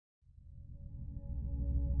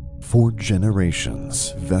For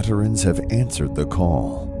generations, veterans have answered the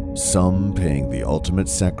call, some paying the ultimate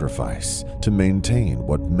sacrifice to maintain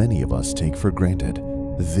what many of us take for granted.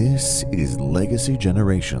 This is Legacy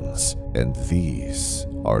Generations, and these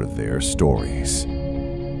are their stories.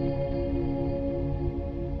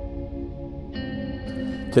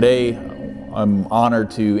 Today, I'm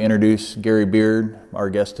honored to introduce Gary Beard, our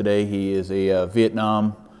guest today. He is a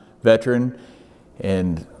Vietnam veteran,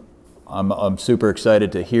 and I'm super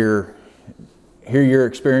excited to hear your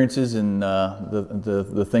experiences and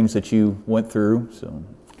the things that you went through.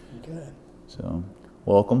 So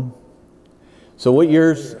welcome. So what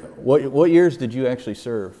years did you actually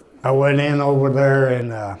serve? I went in over there in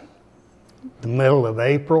the middle of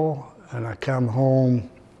April, and I come home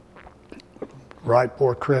right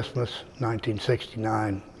before Christmas,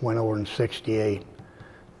 1969. Went over in '68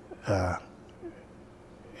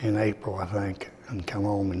 in April, I think, and come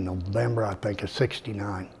home in November, I think, of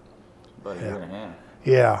 '69. About a year and a half.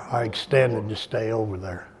 Yeah, I extended to stay over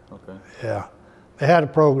there. Okay. Yeah. They had a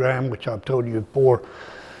program, which I've told you before.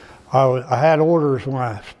 I had orders when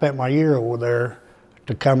I spent my year over there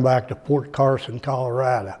to come back to Fort Carson,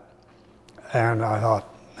 Colorado. And I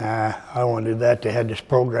thought, nah, I don't want to do that. They had this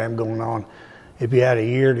program going on. If you had a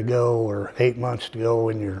year to go or 8 months to go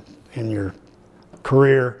in your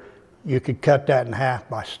career, you could cut that in half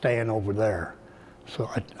by staying over there. So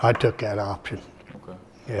I took that option. Okay.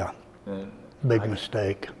 Yeah. Big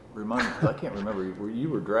mistake. I can't remember. You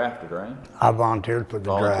were drafted, right? I volunteered for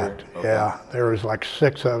the draft. Okay. Yeah. There was like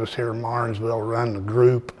 6 of us here in Martinsville running the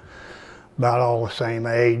group, about all the same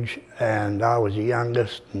age, and I was the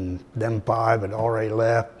youngest, and them 5 had already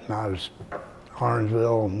left, and I was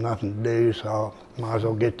Martinsville, nothing to do, so I might as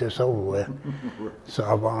well get this over with. So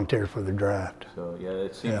I volunteered for the draft. So yeah,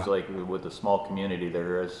 it seems like with the small community,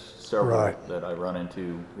 there is several that I run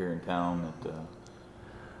into here in town that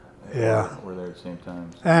were there at the same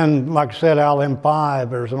time. So. And like I said, out of them 5,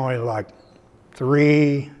 there's only like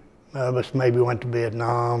 3 of us maybe went to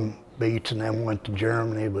Vietnam. Beats and them went to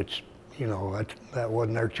Germany, which, you know, that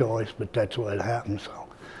wasn't their choice, but that's what happened, so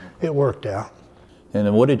it worked out. And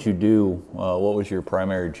then what did you do? What was your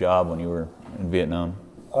primary job when you were in Vietnam?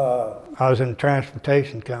 I was in the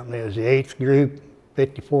transportation company. It was the 8th Group,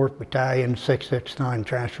 54th Battalion, 669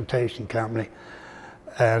 Transportation Company.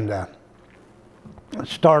 And I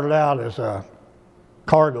started out as a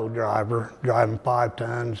cargo driver, driving 5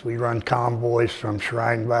 tons. We run convoys from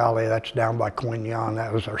Shrine Valley, that's down by Quin Yon.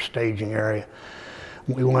 That was our staging area.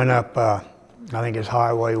 We went up, I think it's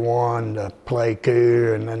Highway 1 to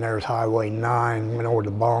Pleiku, and then there's Highway 9, went over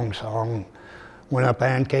to Bong Song, went up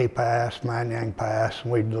An Khe Pass, Man Yang Pass,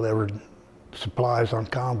 and we delivered supplies on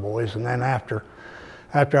convoys. And then after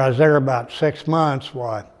I was there about 6 months, well,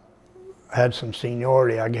 I had some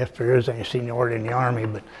seniority. I guess there is any seniority in the Army,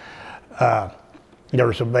 but there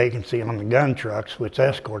was a vacancy on the gun trucks, which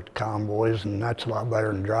escort the convoys, and that's a lot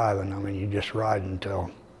better than driving. I mean, you just ride until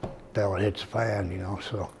it hits the fan, you know.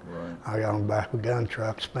 So I got on back with gun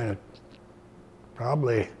trucks, spent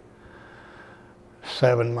probably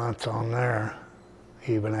 7 months on there,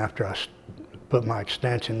 even after I put my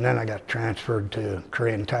extension. Then I got transferred to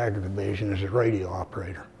Korean Tiger Division as a radio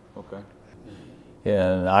operator. Okay.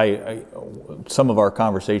 Yeah, and I some of our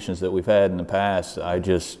conversations that we've had in the past, I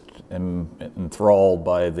just am enthralled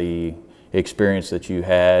by the experience that you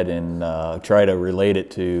had, and try to relate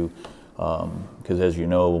it to, because as you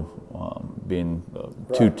know, being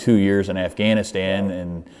two years in Afghanistan,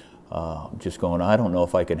 and just going, I don't know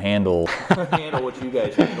if I could handle what you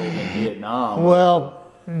guys handled in Vietnam. Well,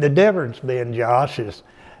 the difference being, Josh, is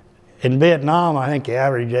in Vietnam, I think the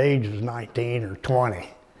average age was 19 or 20,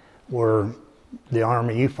 where the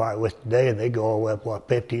Army you fight with today, they go up, what,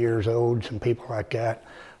 50 years old, some people like that.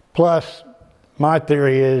 Plus, my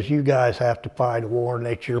theory is you guys have to fight a war and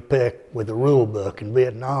it's your pick with a rule book. In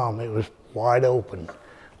Vietnam, it was wide open.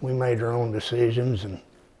 We made our own decisions and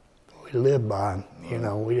we lived by them. You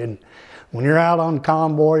know, we didn't, when you're out on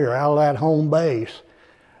convoy or out of that home base,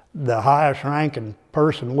 the highest ranking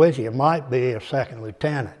person with you might be a second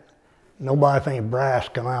lieutenant. Nobody think brass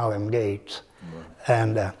come out of them gates.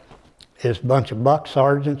 And it's a bunch of buck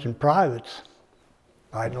sergeants and privates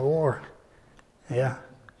fighting a war. Yeah.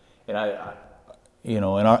 And I you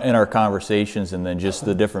know, in our conversations, and then just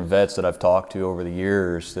the different vets that I've talked to over the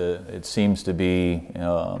years, that it seems to be,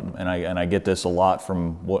 and I get this a lot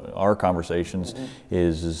from what our conversations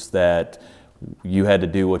is that you had to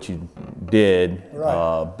do what you did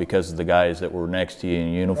because of the guys that were next to you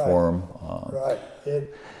in uniform. Right.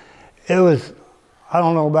 It was, I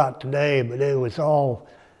don't know about today, but it was all,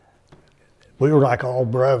 we were like all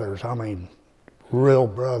brothers. I mean, real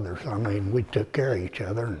brothers. I mean, we took care of each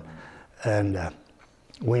other. And And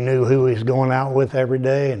we knew who he was going out with every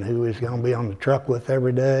day and who he was going to be on the truck with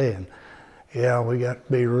every day. And yeah, we got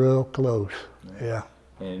to be real close. Yeah.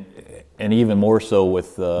 And even more so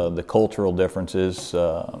with the cultural differences, you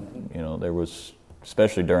know, there was,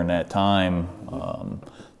 especially during that time,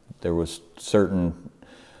 there was certain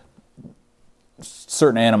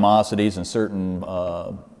animosities and certain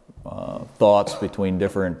thoughts between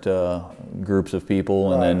different groups of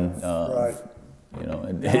people, and then you know,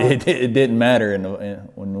 it didn't matter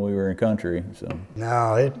when we were in country. So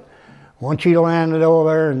no, once you landed over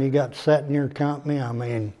there and you got set in your company, I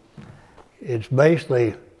mean, it's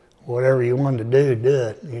basically whatever you wanted to do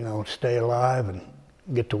it. You know, stay alive and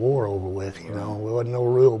get the war over with. You know, there wasn't no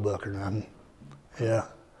rule book or nothing. Yeah.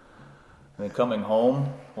 And then coming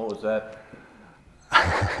home, what was that?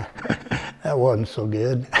 That wasn't so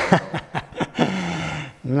good.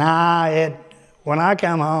 Nah, when I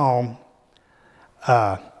come home,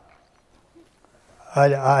 I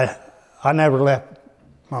never left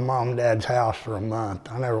my mom and dad's house for a month.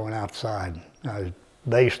 I never went outside. I was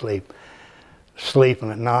basically sleeping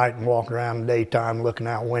at night and walking around in the daytime looking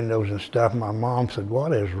out windows and stuff. My mom said,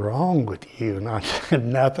 "What is wrong with you?" And I said,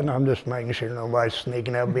 "Nothing. I'm just making sure nobody's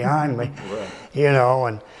sneaking up behind me." Right. You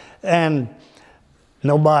know, and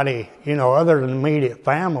nobody, you know, other than immediate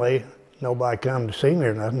family, nobody come to see me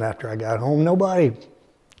or nothing after I got home. Nobody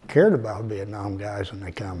cared about Vietnam guys when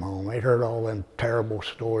they come home. They'd heard all them terrible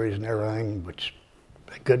stories and everything, which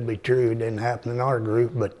they could be true. It didn't happen in our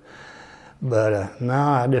group, but no,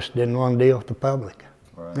 I just didn't want to deal with the public.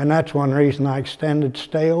 Right. And that's one reason I extended to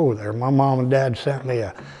stay over there. My mom and dad sent me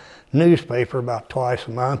a newspaper about twice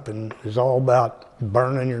a month, and it was all about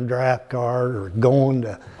burning your draft card or going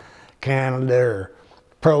to Canada or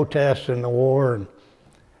protesting the war.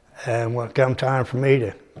 And when it come time for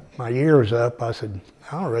me my year was up, I said,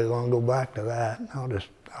 I don't really want to go back to that.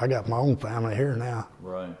 I got my own family here now.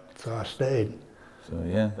 Right. So I stayed. So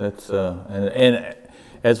yeah, that's and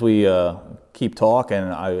as we keep talking,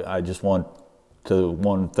 I just want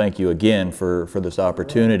to thank you again for this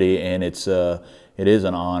opportunity, and it is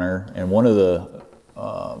an honor. And one of the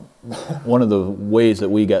ways that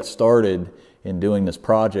we got started in doing this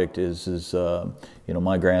project is you know,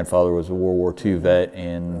 my grandfather was a World War II vet,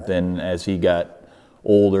 and then as he got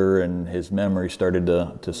older and his memory started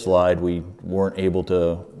to slide, we weren't able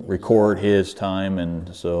to record his time,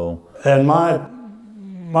 and so. And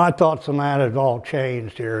my thoughts on that have all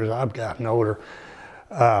changed here as I've gotten older.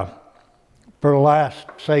 For the last,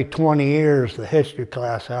 say, 20 years, the history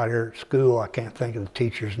class out here at school, I can't think of the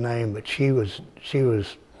teacher's name, but she was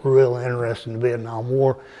real interested in the Vietnam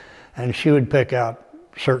War, and she would pick out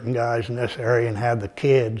certain guys in this area and have the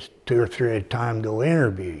kids 2 or 3 at a time go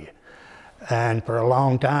interview you. And for a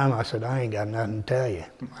long time, I said, I ain't got nothing to tell you.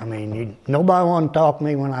 I mean, nobody want to talk to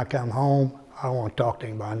me when I come home. I don't want to talk to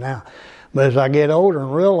anybody now. But as I get older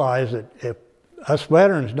and realize that if us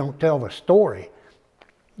veterans don't tell the story,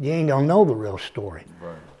 you ain't gonna know the real story.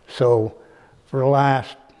 Right. So for the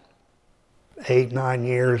last 8, 9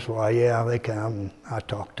 years, well, yeah, they come and I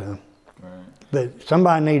talk to them. Right. But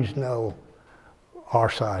somebody needs to know our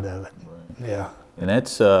side of it. Right. Yeah. And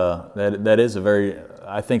that's that is a very,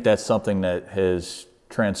 I think that's something that has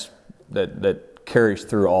that carries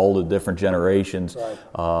through all the different generations. Right.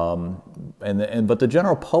 But the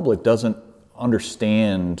general public doesn't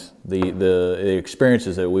understand the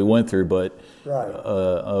experiences that we went through. But right.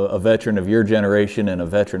 A veteran of your generation and a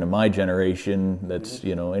veteran of my generation, that's,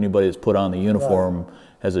 you know, anybody that's put on the uniform right.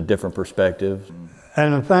 has a different perspective.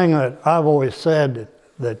 And the thing that I've always said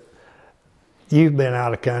that you've been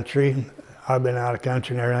out of country, I've been out of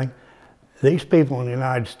country and everything. These people in the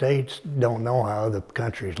United States don't know how other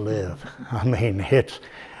countries live. I mean,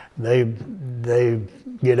 they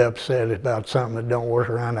get upset about something that don't work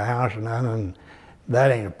around the house or nothing, and that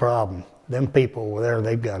ain't a problem. Them people over there,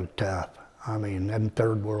 they've got it tough. I mean, them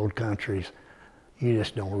third world countries, you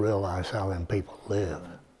just don't realize how them people live.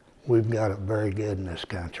 We've got it very good in this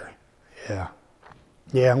country. Yeah.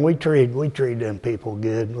 Yeah, and we treat them people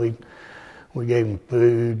good. We gave them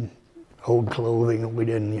food, old clothing that we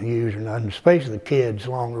didn't use or nothing, especially the kids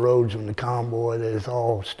along the roads in the convoy. They'd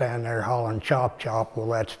all stand there hollering, chop, chop. Well,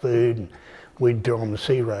 that's food. And we'd throw them the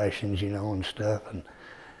sea rations, you know, and stuff. And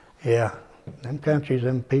yeah, them countries,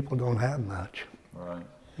 them people don't have much. Right.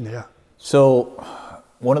 Yeah. So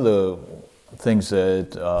one of the things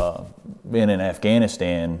that being in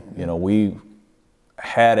Afghanistan, you know, we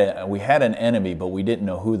had an enemy, but we didn't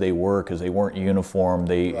know who they were because they weren't uniformed.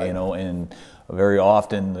 They, right. you know, and very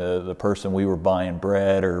often the person we were buying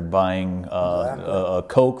bread or buying a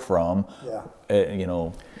Coke from, yeah. You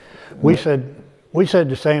know. We said we said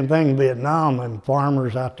the same thing in Vietnam, and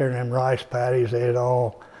farmers out there in them rice paddies, they'd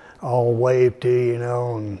all wave to you, you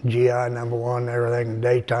know, and GI number one and everything in the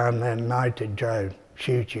daytime, and then at night they'd try to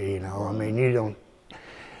shoot you, you know. I mean,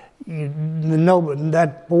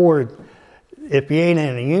 that board, if you ain't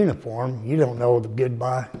in a uniform, you don't know the good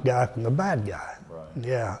guy from the bad guy. Right.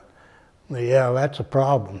 Yeah. Yeah, that's a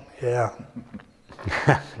problem. Yeah.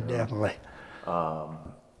 Definitely.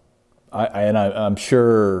 I'm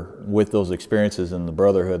sure with those experiences in the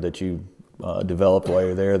brotherhood that you developed while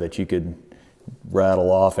you're there, that you could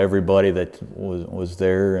rattle off everybody that was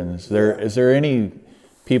there. And is there any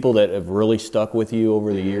people that have really stuck with you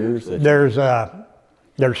over the years?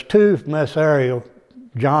 There's two from this area.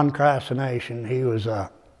 John Crassination, he was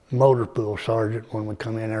a motor pool sergeant when we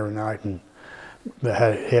come in every night, and the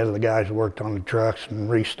head of the guys who worked on the trucks and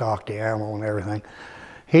restocked the ammo and everything.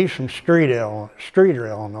 He's from Streeter,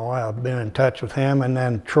 Illinois. I've been in touch with him. And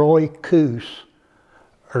then Troy Coos,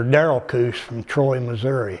 or Darrell Coos from Troy,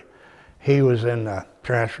 Missouri. He was in the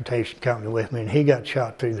transportation company with me, and he got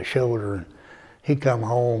shot through the shoulder. And he come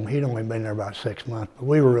home. He'd only been there about 6 months, but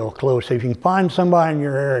we were real close. If you can find somebody in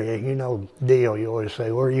your area, you know the deal. You always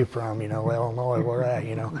say, where are you from? You know, Illinois, where at,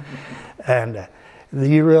 you know. And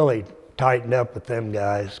you really tightened up with them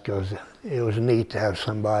guys, because it was neat to have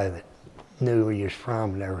somebody that knew where you was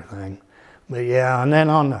from and everything. But yeah, and then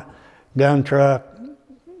on the gun truck,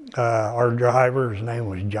 our driver, his name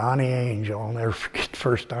was Johnny Angel. I'll never forget the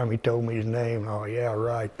first time he told me his name. Oh yeah,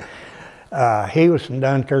 right. He was from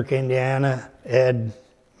Dunkirk, Indiana. Ed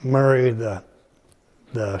Murray, the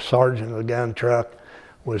sergeant of the gun truck,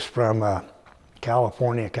 was from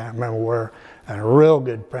California, I can't remember where. And a real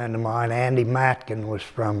good friend of mine, Andy Matkin, was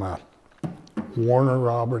from Warner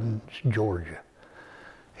Robins, Georgia.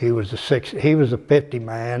 He was a 50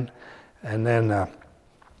 man, and then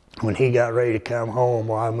when he got ready to come home,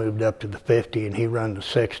 well, I moved up to the 50 and he run the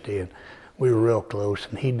 60, and we were real close,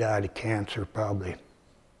 and he died of cancer probably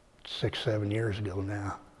 6-7 years ago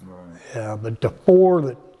now. Right. Yeah, but the four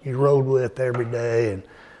that you rode with every day, and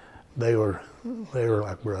they were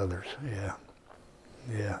like brothers. Yeah,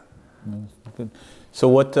 yeah. Good. So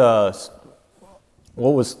what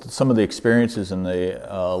was some of the experiences and the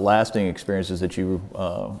lasting experiences that you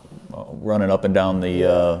running up and down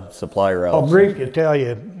the supply routes? I'll briefly tell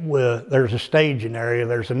you, there's a staging area.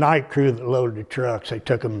 There's a night crew that loaded the trucks. They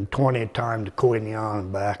took them 20 at a time to Quin Yon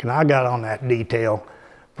and back. And I got on that detail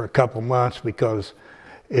for a couple months because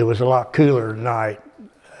it was a lot cooler at night.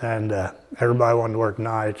 And everybody wanted to work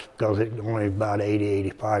nights because it's only about 80,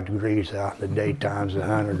 85 degrees out. In the daytime's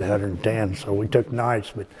 100 to 110. So we took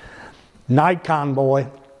nights. But night convoy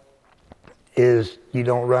is, you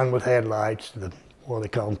don't run with headlights, what they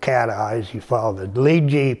call them cat eyes. You follow the lead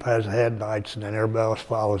Jeep has headlights, and then everybody else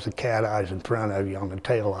follows the cat eyes in front of you on the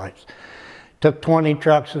tail lights. Took 20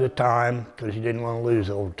 trucks at a time because you didn't want to lose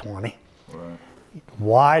over 20. Right.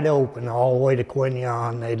 Wide open all the way to Quin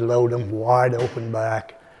Yon. They'd load them wide open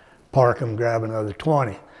back, park them, grab another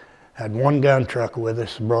 20. Had one gun truck with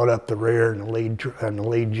us, brought up the rear and the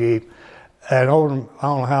lead Jeep. And I don't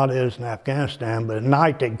know how it is in Afghanistan, but at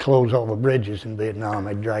night they'd close all the bridges in Vietnam.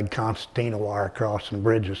 They'd drag concertina wire across and the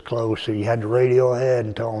bridge was closed. So you had to radio ahead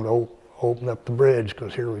and tell them to open up the bridge,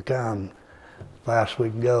 because here we come, fast we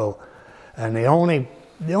can go. And the only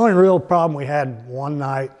real problem we had one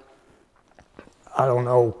night, I don't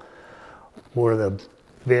know where the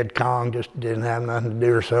Viet Cong just didn't have nothing to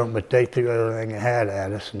do or something, but they threw everything they had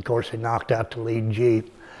at us. And of course they knocked out the lead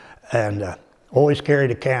Jeep. And always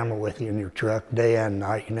carried a camera with you in your truck, day and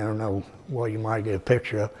night. You never know what you might get a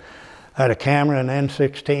picture of. I had a camera and an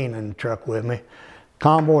N16 in the truck with me.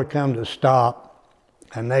 Convoy come to a stop,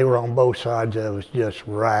 and they were on both sides of us just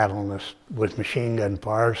rattling us with machine gun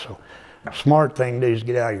fire. So smart thing to do is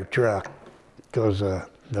get out of your truck, because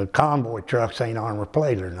the convoy trucks ain't armor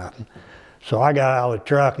plated or nothing. So I got out of the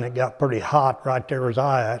truck, and it got pretty hot right there was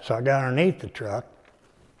I at, so I got underneath the truck.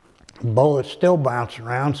 Bullets still bouncing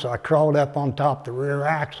around, so I crawled up on top of the rear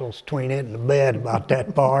axles between it and the bed about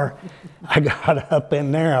that far. I got up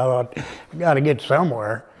in there, I thought, I got to get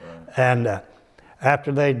somewhere. Right. And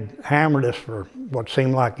after they'd hammered us for what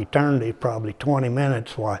seemed like eternity, probably 20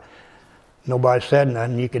 minutes, why nobody said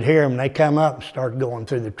nothing. You could hear them, they come up and started going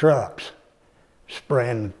through the trucks,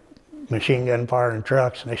 spraying machine gun fire in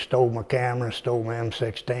trucks, and they stole my camera, stole my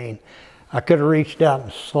M16. I could have reached out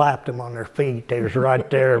and slapped them on their feet. They was right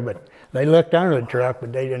there, but they looked under the truck,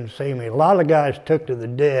 but they didn't see me. A lot of guys took to the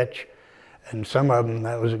ditch, and some of them,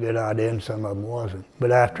 that was a good idea, and some of them wasn't.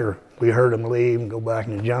 But after we heard them leave and go back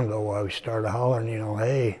in the jungle, well, we started hollering, you know,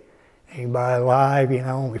 hey, anybody alive, you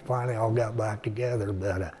know, and we finally all got back together.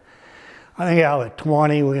 But I think out of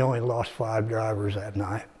 20, we only lost 5 drivers that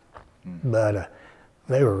night. But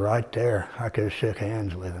they were right there. I could have shook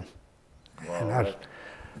hands with them. Wow,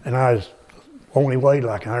 And I was only weighed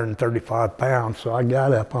like 135 pounds, so I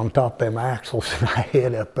got up on top of them axles and I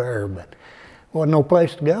hit up there, but wasn't no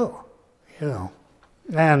place to go, you know.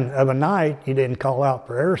 And of a night, you didn't call out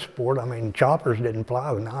for air support. I mean, choppers didn't fly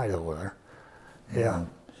of a night over there. Yeah.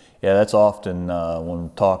 Yeah, that's often when we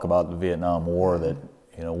talk about the Vietnam War that,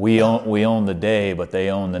 you know, we own the day, but they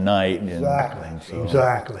own the night.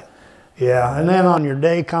 Exactly. Yeah, and then on your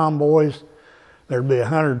day convoys, there'd be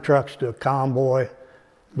 100 trucks to a convoy,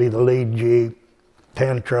 be the lead Jeep,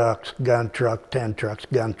 10 trucks, gun truck, 10 trucks,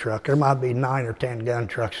 gun truck. There might be 9 or 10 gun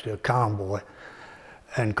trucks to a convoy.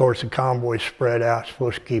 And of course the convoy's spread out, it's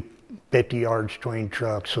supposed to keep 50 yards between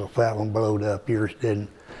trucks, so if that one blowed up, yours didn't.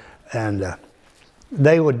 And a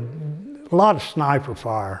lot of sniper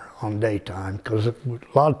fire on daytime, because a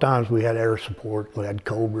lot of times we had air support, we had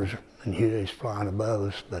Cobras and Hueys flying above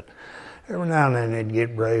us, but every now and then they'd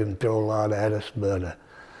get brave and throw a lot at us. But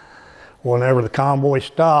whenever the convoy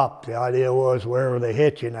stopped, the idea was wherever they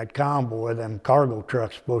hit you in that convoy, them cargo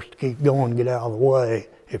trucks supposed to keep going, get out of the way.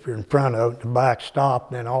 If you're in front of it, the back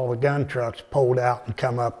stopped, then all the gun trucks pulled out and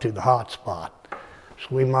come up to the hot spot.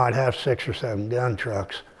 So we might have 6 or 7 gun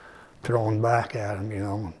trucks throwing back at them, you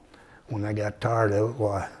know. When they got tired of it,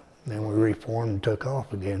 why, then we reformed and took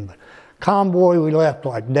off again. But convoy, we left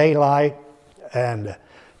like daylight, and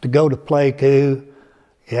to go to Pleiku,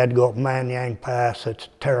 you had to go up Man Yang Pass. It's a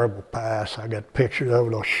terrible pass. I got pictures of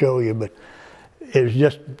it I'll show you, but it was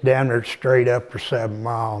just down there straight up for 7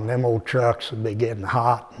 miles, and them old trucks would be getting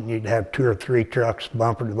hot, and you'd have 2 or 3 trucks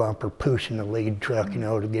bumper to bumper pushing the lead truck, you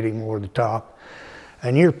know, to get him over the top.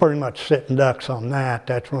 And you're pretty much sitting ducks on that.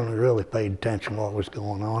 That's when we really paid attention to what was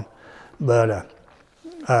going on. But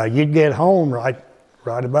you'd get home right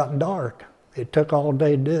about dark. It took all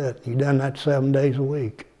day to do it. You done that 7 days a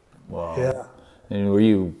week. Wow. Yeah. And were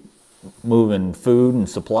you moving food and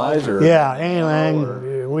supplies, or? Yeah,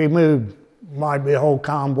 anything. We moved, might be a whole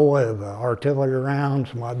convoy of artillery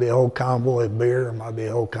rounds, might be a whole convoy of beer, might be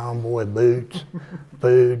a whole convoy of boots,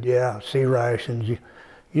 food, yeah, sea rations. You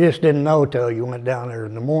just didn't know till you went down there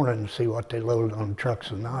in the morning to see what they loaded on the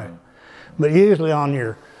trucks at night. But usually on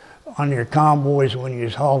your convoys, when you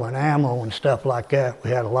was hauling ammo and stuff like that, we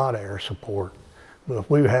had a lot of air support. But if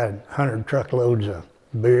we had 100 truckloads of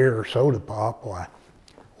beer or soda pop, why,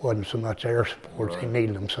 wasn't so much air support. They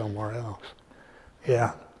needed them somewhere else.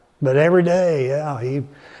 Yeah, but every day, yeah,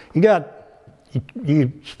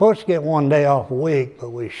 you're supposed to get 1 day off a week,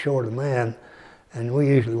 but we short them in, and we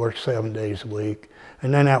usually work 7 days a week.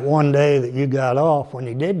 And then that 1 day that you got off, when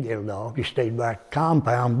you did get it off, you stayed back at the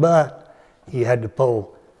compound, but you had to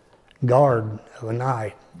pull guard of a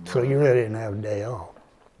night, so you really didn't have a day off.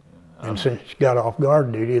 And since you got off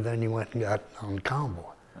guard duty, then you went and got on the convoy.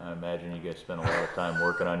 I imagine you guys spent a lot of time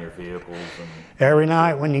working on your vehicles. Every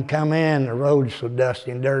night when you come in, the road's so dusty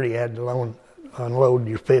and dirty, you had to unload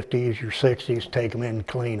your 50s, your 60s, take them in and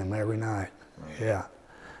clean them every night. Right. Yeah.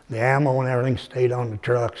 The ammo and everything stayed on the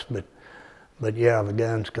trucks, but yeah, the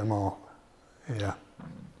guns come off. Yeah.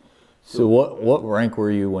 So what rank were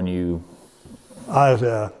you when you? I was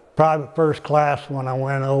a private first class when I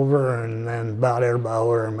went over, and then about everybody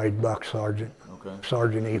over made buck sergeant. Okay.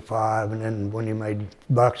 Sergeant E5, and then when you made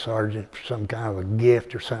buck sergeant for some kind of a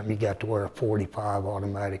gift or something, you got to wear a .45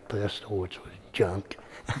 automatic pistol, which was junk.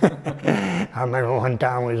 I remember one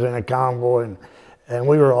time we was in a convoy, and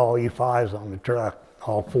we were all E5s on the truck,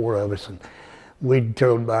 all 4 of us, and we'd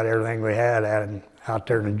thrown about everything we had at him out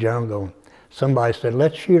there in the jungle. Somebody said,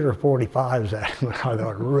 let's shoot our .45s at him. I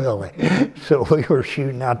thought, really? So we were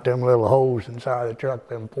shooting out them little holes inside the truck,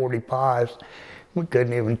 them .45s. We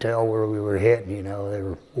couldn't even tell where we were hitting, you know, they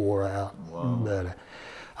were wore out. Wow. But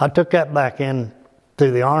I took that back in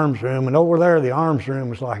to the arms room, and over there, the arms room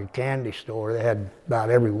was like a candy store. They had about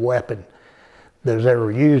every weapon that was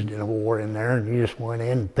ever used in a war in there, and you just went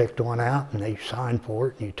in and picked one out, and they signed for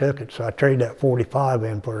it, and you took it. So I traded that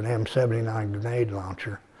 .45 in for an M79 grenade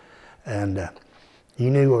launcher, and you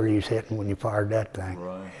knew where you was hitting when you fired that thing.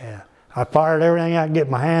 Right. Yeah. I fired everything I could get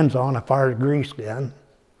my hands on. I fired a grease gun,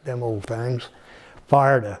 them old things.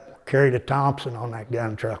 Carried a Thompson on that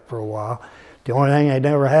gun truck for a while. The only thing they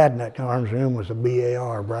never had in that arms room was a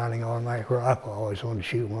BAR, Browning automatic rifle. I always wanted to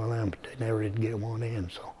shoot one of them, but they never did get one in.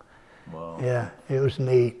 So, wow. Yeah, it was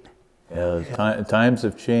neat. Yeah, times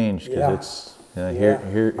have changed, because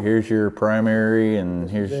here's your primary, and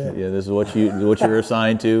this is what you're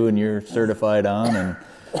assigned to, and you're certified on and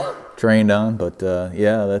trained on. But I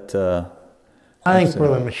think for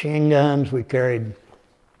the machine guns we carried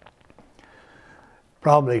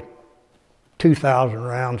probably 2,000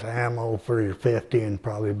 rounds of ammo for your 50 and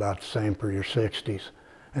probably about the same for your 60s.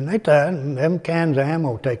 And them cans of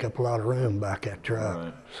ammo take up a lot of room back that truck.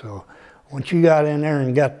 Right. So once you got in there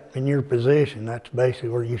and got in your position, that's basically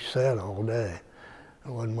where you sat all day.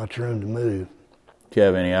 There wasn't much room to move. Do you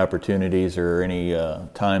have any opportunities or any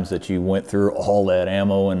times that you went through all that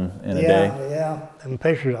ammo in a day? Yeah. And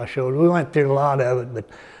pictures I showed, we went through a lot of it, but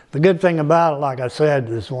the good thing about it, like I said,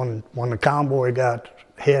 is when the convoy got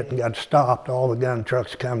hit and got stopped, all the gun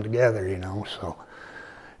trucks come together, you know. So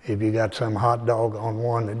if you got some hot dog on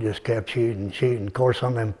one that just kept shooting. Of course,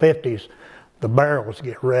 on them 50s, the barrels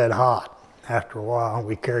get red hot after a while.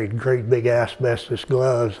 We carried great big asbestos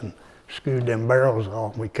gloves and screwed them barrels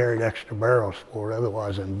off. We carried extra barrels for it,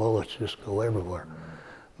 otherwise them bullets just go everywhere.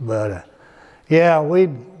 But yeah,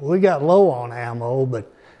 we got low on ammo,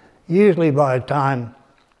 but usually by the time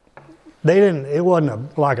it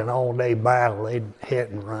wasn't like an all-day battle. They'd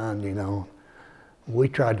hit and run, you know. We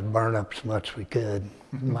tried to burn up as much as we could.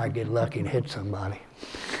 You might get lucky and hit somebody.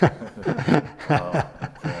 Yeah.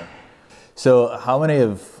 So how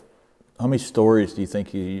many stories do you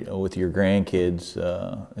think with your grandkids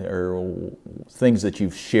or things that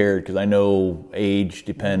you've shared? Because I know age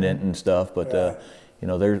dependent and stuff, but you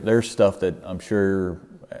know, there's stuff that I'm sure.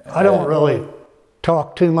 I don't really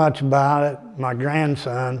talk too much about it. My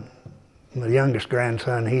grandson, the youngest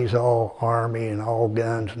grandson, he's all Army and all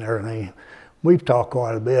guns and everything. We've talked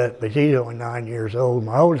quite a bit, but he's only 9 years old.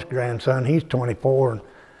 My oldest grandson, he's 24, and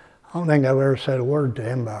I don't think I've ever said a word to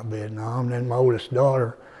him about Vietnam. And then my oldest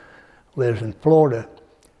daughter lives in Florida.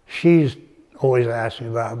 She's always asked me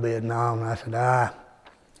about Vietnam, and I said, there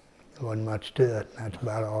wasn't much to it. That's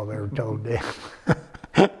about all I've ever told them.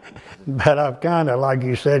 But I've kind of, like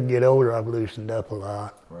you said, get older, I've loosened up a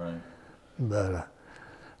lot. Right. But a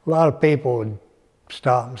lot of people would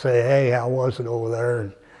stop and say, hey, how was it over there?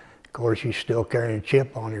 And of course, you're still carrying a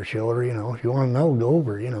chip on your shoulder, you know. If you want to know, go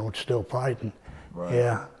over, you know, it's still fighting. Right.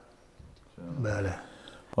 Yeah. So. But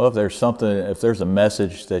well, if there's a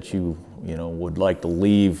message that you would like to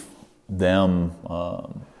leave them.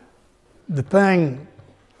 The thing,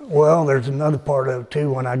 well, there's another part of it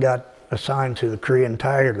too. When I got assigned to the Korean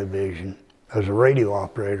Tiger Division as a radio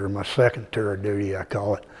operator, my second tour of duty, I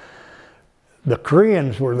call it. The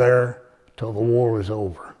Koreans were there till the war was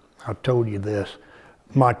over. I've told you this.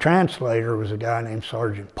 My translator was a guy named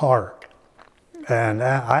Sergeant Park. And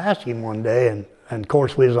I asked him one day, and of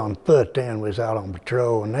course we was on foot then, we was out on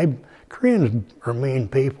patrol, and Koreans are mean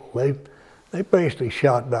people. They basically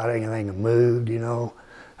shot about anything that moved, you know.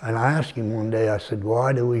 And I asked him one day, I said,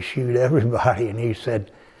 why do we shoot everybody? And he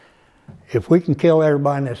said, if we can kill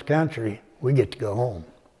everybody in this country, we get to go home.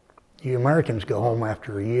 You Americans go home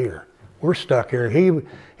after a year. We're stuck here.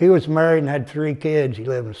 He was married and had 3 kids. He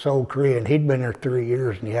lived in Seoul, Korea, and he'd been there 3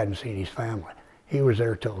 years and he hadn't seen his family. He was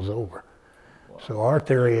there till it was over. Wow. So our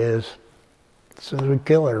theory is, as soon as we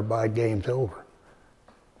kill everybody, game's over.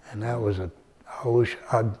 And that was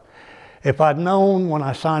if I'd known when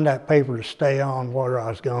I signed that paper to stay on where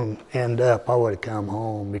I was going to end up, I would have come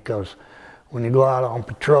home, because when you go out on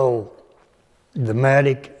patrol, the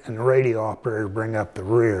medic and the radio operator bring up the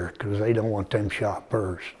rear because they don't want them shot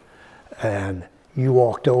first. And you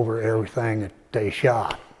walked over everything that they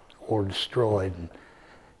shot or destroyed. And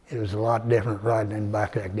it was a lot different riding in the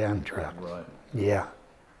back of that gun truck. Right. Yeah.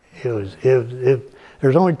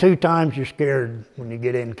 There's only 2 times you're scared when you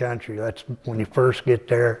get in country. That's when you first get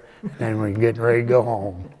there and then when you're getting ready to go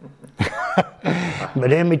home.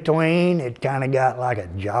 But in between, it kind of got like a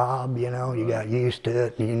job, you know. You got used to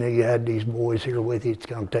it, and you knew you had these boys here with you that's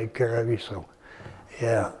going to take care of you. So,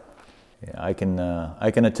 yeah. Yeah, I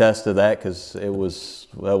can attest to that, because that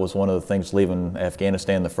was one of the things leaving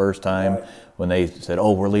Afghanistan the first time. Right. When they said,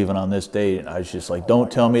 "Oh, we're leaving on this date," I was just like,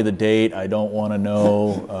 "Don't tell me the date. I don't want to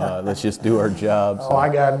know. Let's just do our job." So. All I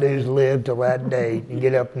got to do is live till that date. You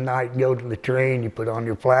get up at night and go to the train. You put on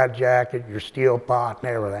your flat jacket, your steel pot,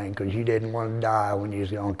 and everything, because you didn't want to die when you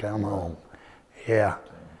was going to come home. Yeah.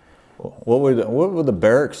 What were the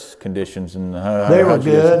barracks conditions, and they were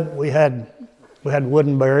good. We had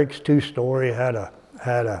wooden barracks, 2-story. Had a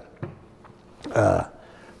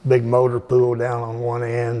big motor pool down on one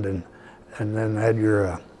end, and then had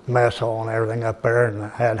your mess hall and everything up there.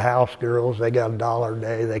 And had house girls. They got $1 a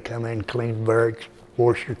day. They come in, clean the barracks,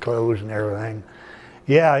 wash your clothes and everything.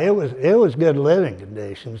 Yeah, it was good living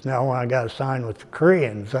conditions. Now when I got assigned with the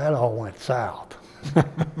Koreans, that all went south.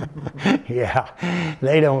 Yeah,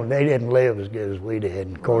 they didn't live as good as we did.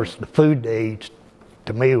 And of course, the food they eat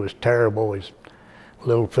to me was terrible. It was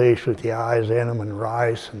little fish with the eyes in them, and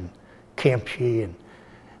rice and kimchi, and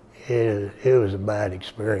it was a bad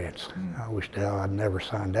experience. I wish to hell I'd never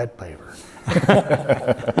signed that paper.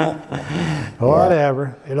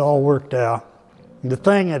 Whatever, it all worked out. The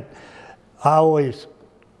thing that I always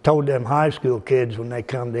told them high school kids when they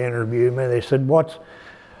come to interview me, they said, what's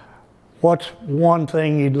one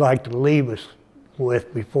thing you'd like to leave us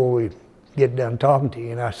with before we get done talking to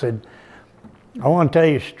you? And I said, I want to tell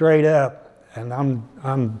you straight up, and I'm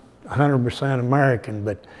 100% American,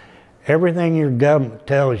 but everything your government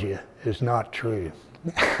tells you is not true.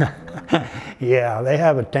 Yeah, they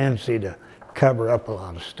have a tendency to cover up a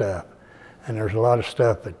lot of stuff. And there's a lot of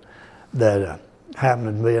stuff that happened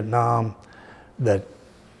in Vietnam that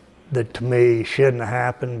to me shouldn't have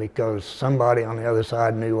happened because somebody on the other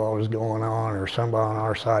side knew what was going on, or somebody on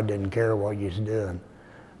our side didn't care what you was doing.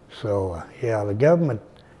 So yeah, the government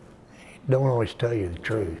don't always tell you the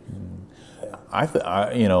truth.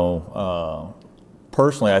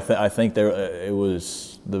 Personally, I think it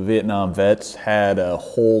was the Vietnam vets had a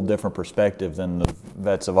whole different perspective than the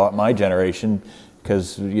vets of my generation,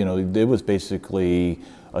 because it was basically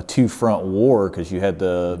a two-front war, because you had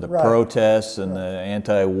the Right. protests and the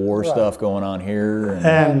anti-war Right. stuff going on here.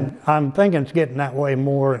 And I'm thinking it's getting that way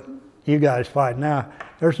more. You guys fight now.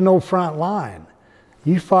 There's no front line.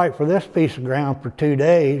 You fight for this piece of ground for 2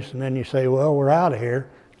 days, and then you say, well, we're out of here.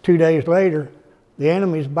 2 days later, the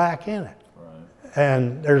enemy's back in it.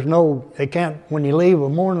 And there's no, they can't, when you leave a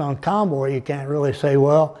morning on convoy, you can't really say,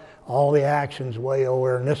 well, all the action's way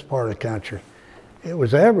over in this part of the country. It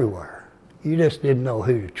was everywhere. You just didn't know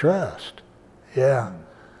who to trust. Yeah.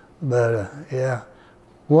 But, yeah.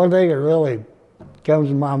 One thing that really comes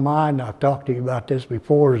to my mind, and I've talked to you about this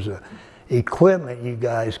before, is the equipment you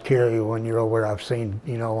guys carry when you're over. I've seen,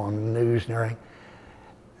 on the news and everything.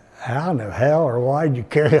 How in the hell or why did you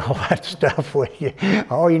carry all that stuff with you?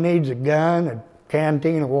 All you need is a gun, a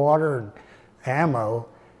canteen of water, and ammo.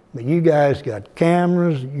 But you guys got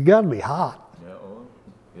cameras. You got to be hot.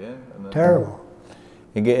 Yeah. Terrible.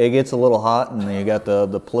 It gets a little hot, and you got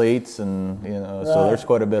the plates, and so there's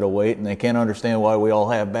quite a bit of weight, and they can't understand why we all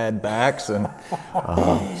have bad backs, and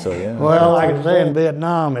so yeah. Well, like I say, in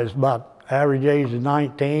Vietnam, it's about average age of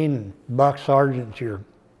 19, and buck sergeant's your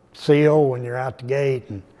SEAL when you're out the gate,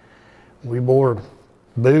 and we wore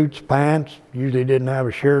boots, pants, usually didn't have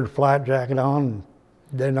a shirt or flight jacket on, and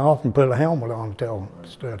didn't often put a helmet on until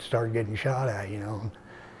it started getting shot at,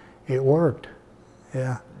 It worked,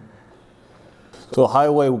 yeah. So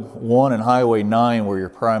Highway 1 and Highway 9 were your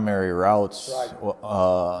primary routes.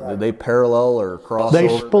 Right. Did they parallel or cross They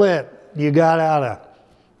over? split. You got out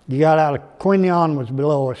of Quin Yon was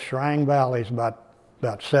below us. Shrang Valley's about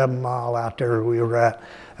 7 miles out there we were at,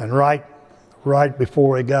 and right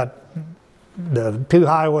before we got the two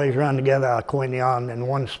highways run together out of Quin Yon, and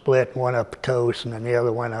one split, one up the coast, and then the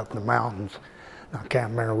other went up the mountains. I can't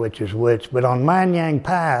remember which is which, but on Man Yang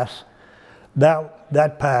Pass,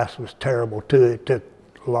 that pass was terrible too. It took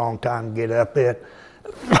a long time to get up it.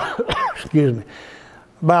 Excuse me.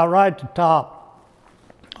 About right at the top,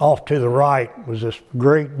 off to the right, was this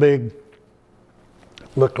great big,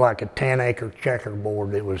 looked like a 10-acre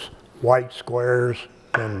checkerboard. It was white squares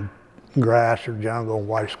and grass or jungle and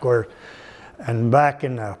white squares. And back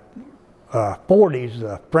in the 40s,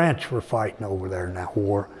 the French were fighting over there in that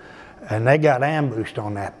war, and they got ambushed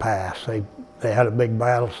on that pass. They had a big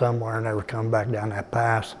battle somewhere and they were coming back down that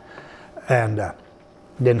pass, and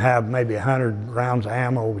didn't have maybe 100 rounds of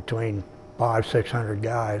ammo between 500-600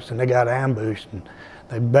 guys, and they got ambushed and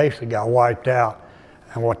they basically got wiped out.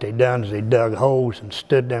 And what they done is they dug holes and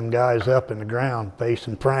stood them guys up in the ground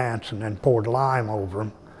facing France, and then poured lime over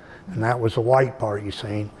them, and that was the white part you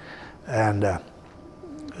seen. And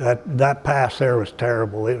that pass there was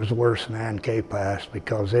terrible. It was worse than An Khê Pass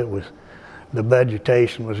because the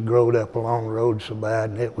vegetation was growed up along the road so bad,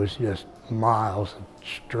 and it was just miles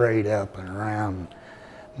straight up and around.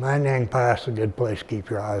 Man Yang Pass is a good place to keep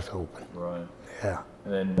your eyes open. Right. Yeah.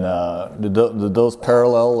 And then did those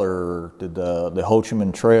parallel, or did the Ho Chi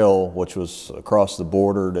Minh Trail, which was across the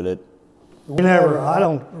border, did it? I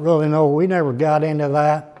don't really know. We never got into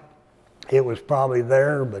that. It was probably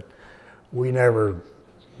there, but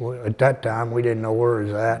at that time, we didn't know where it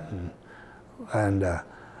was at, and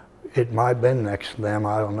it might have been next to them,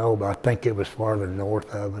 I don't know, but I think it was farther north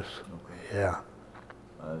of us. Okay.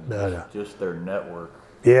 Yeah. Just their network.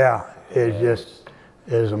 Yeah,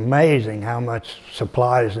 it's amazing how much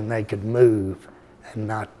supplies and they could move and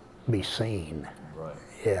not be seen. Right.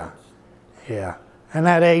 Yeah, yeah. And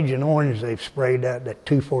that Agent Orange, they've sprayed that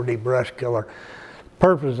 2,4-D brush killer.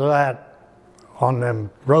 Purpose of that on them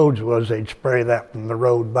roads was they'd spray that from the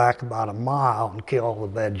road back about a mile and kill all the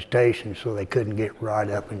vegetation so they couldn't get right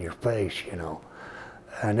up in your face,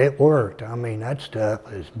 And it worked. I mean, that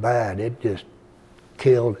stuff is bad. It just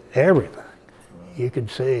killed everything. You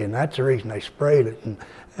could see, and that's the reason they sprayed it. And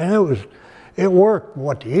it worked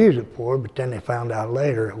what to use it for, but then they found out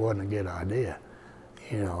later it wasn't a good idea.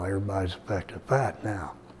 You know, everybody's affected by it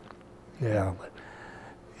now. Yeah, but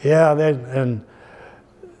yeah, and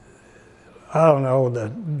I don't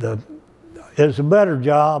know, it's a better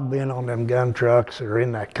job being on them gun trucks or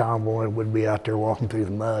in that convoy than would be out there walking through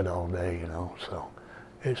the mud all day, you know. So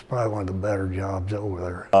it's probably one of the better jobs over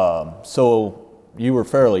there. So you were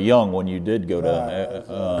fairly young when you did go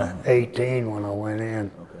to 18 when I went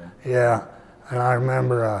in. Okay. Yeah, and I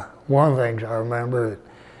remember one of the things I remember, that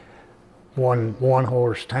one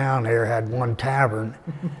horse town here had one tavern,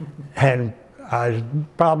 and I was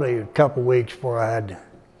probably a couple weeks before I had to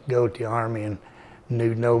go to the Army, and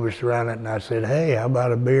knew noticed around it, and I said, "Hey, how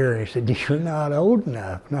about a beer?" And he said, "You're not old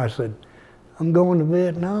enough." And I said, "I'm going to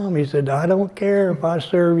Vietnam." He said, "I don't care if I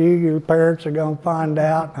serve you, your parents are going to find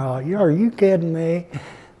out." And I thought, "Are you kidding me?"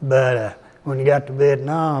 But when you got to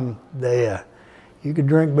Vietnam, you could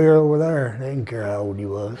drink beer over there. They didn't care how old you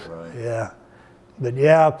was. Right. Yeah. But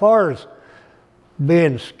yeah, as far as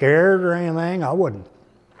being scared or anything, I wasn't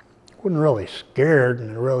really scared,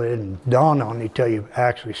 and it really didn't dawn on you till you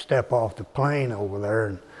actually step off the plane over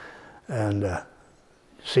there and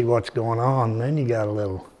see what's going on. And then you got a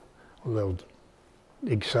little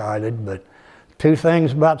excited. But two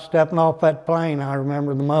things about stepping off that plane I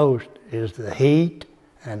remember the most is the heat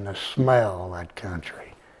and the smell of that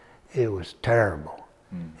country. It was terrible.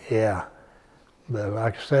 Yeah. But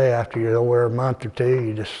like I say, after you're over a month or two,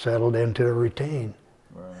 you just settled into a routine.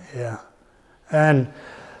 Right. Yeah. And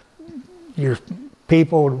your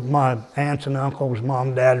people, my aunts and uncles, mom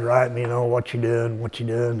and dad write me, you know, what you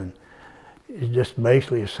doing, and it's just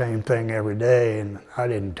basically the same thing every day. And I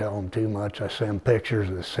didn't tell them too much. I send them pictures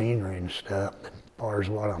of the scenery and stuff. But as far as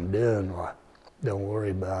what I'm doing, well, don't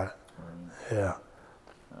worry about it. Yeah.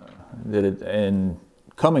 And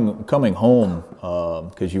coming home,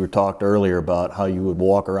 because you were talked earlier about how you would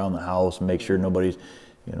walk around the house and make sure nobody's,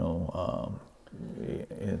 you know.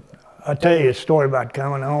 I'll tell you a story about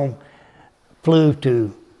coming home. Flew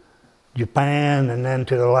to Japan and then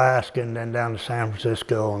to Alaska and then down to San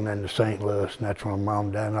Francisco and then to St. Louis, and that's where my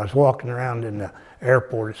mom died. And I was walking around in the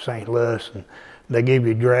airport at St. Louis, and they give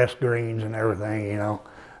you dress greens and everything, you know.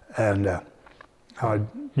 And I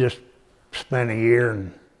just spent a year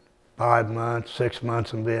and 5 months, 6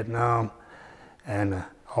 months in Vietnam, and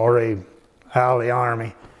already out of the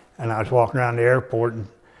Army. And I was walking around the airport, and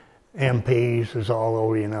MPs was all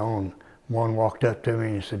over, you know, and one walked up to me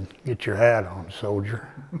and he said, "Get your hat on, soldier."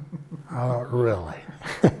 I thought, really?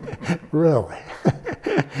 Really?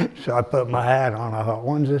 So I put my hat on. I thought,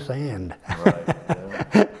 when's this end? Right.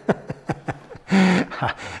 Yeah.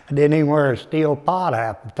 I didn't even wear a steel pot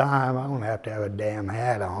half the time. I don't have to have a damn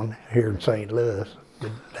hat on here in St. Louis.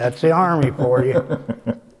 But that's the Army for you.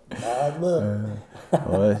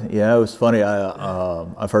 Well, yeah, it was funny.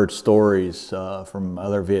 I've heard stories from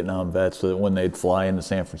other Vietnam vets that when they'd fly into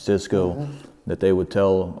San Francisco, that they would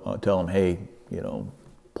tell them, "Hey, you know,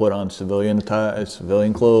 put on civilian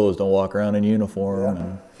clothes. Don't walk around in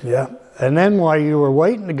uniform." Yeah. And then while you were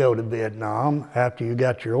waiting to go to Vietnam, after you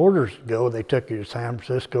got your orders to go, they took you to San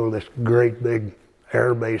Francisco, this great big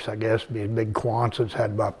air base, I guess, these big Quonsets,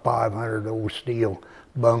 had about 500 old steel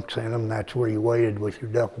bunks in them. That's where you waited with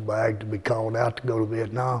your duffel bag to be called out to go to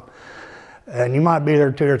Vietnam. And you might be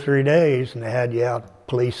there 2 or 3 days, and they had you out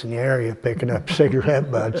policing the area, picking up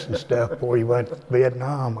cigarette butts and stuff before you went to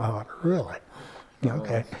Vietnam. I thought, really?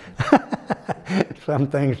 Okay. Some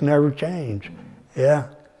things never change. Yeah.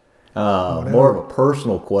 More of a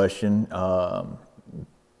personal question.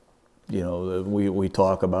 You know, we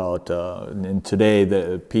talk about, and today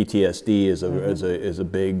the PTSD is a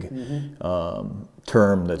big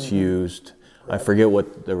term that's used. Right. I forget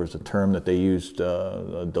what, there was a term that they used,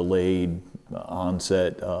 delayed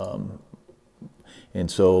onset,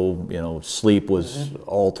 and so, you know, sleep was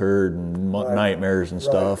altered and nightmares and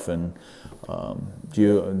stuff. And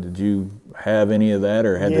did you have any of that,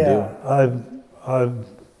 or had to do? I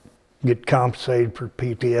get compensated for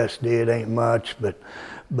PTSD. It ain't much, but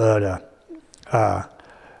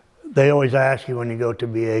they always ask you when you go to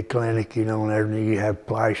VA clinic, you know, and everything, you have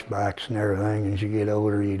flashbacks and everything. As you get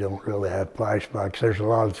older, you don't really have flashbacks. There's a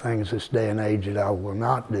lot of things this day and age that I will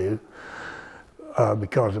not do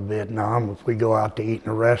because of Vietnam. If we go out to eat in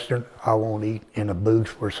a restaurant, I won't eat in a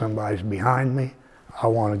booth where somebody's behind me. I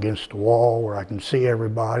want against the wall where I can see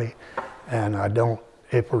everybody. And I don't,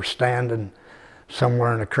 if we're standing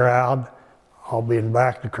somewhere in a crowd, I'll be in the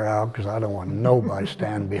back of the crowd because I don't want nobody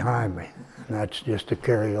standing behind me. And that's just to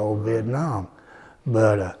carry old Vietnam.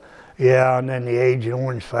 But yeah, and then the Agent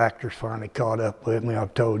Orange factors finally caught up with me.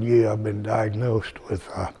 I've told you I've been diagnosed with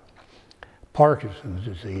Parkinson's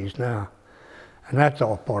disease now. And that's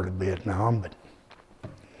all part of Vietnam, but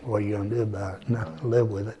what are you gonna do about it? No, live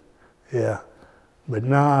with it, yeah. But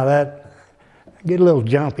no, that, I get a little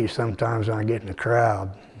jumpy sometimes when I get in a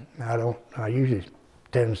crowd. I usually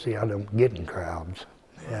tendency I don't get in crowds.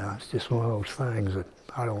 Yeah, it's just one of those things that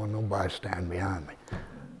I don't want nobody to stand behind me.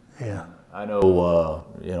 Yeah. I know,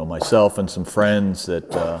 you know, myself and some friends that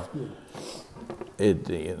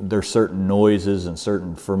there's certain noises and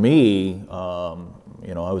certain, for me,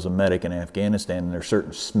 you know, I was a medic in Afghanistan, and there's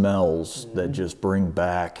certain smells that just bring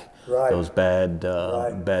back those bad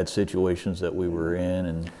bad situations that we were in.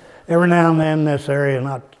 And every now and then in this area,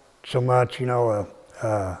 not so much, you know,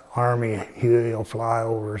 Army Huey will fly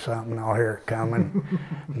over or something, I'll hear it coming.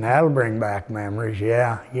 And that'll bring back memories,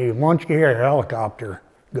 yeah. Once you hear a helicopter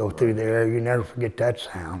go through the air, you never forget that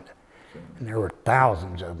sound. And there were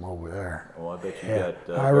thousands of them over there. Well, I bet you got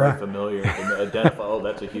very familiar, identify, oh,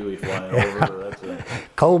 that's a Huey flying over. That's a...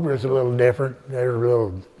 Cobra's a little different. They're a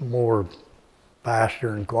little more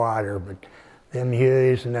faster and quieter, but them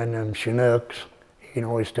Hueys and then them Chinooks, you can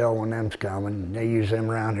always tell when them's coming. They use them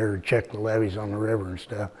around here to check the levees on the river and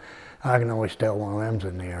stuff. I can always tell one of them's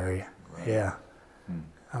in the area, yeah.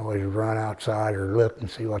 I always run outside or look and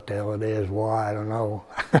see what the hell it is. Why, I don't know.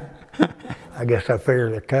 I guess I figure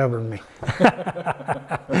they're covering me.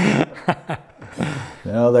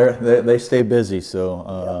 No, they stay busy,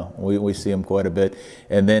 so we see them quite a bit.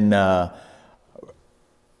 And then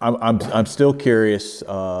I'm still curious.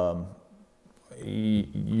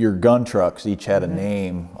 Your gun trucks each had a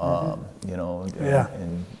name, you know. Yeah.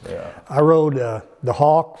 I rode the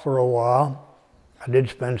Hawk for a while. I did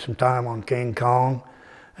spend some time on King Kong.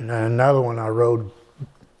 And then another one I rode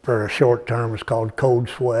for a short term was called Cold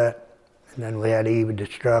Sweat. And then we had Eve of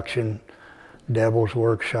Destruction, Devil's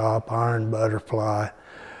Workshop, Iron Butterfly.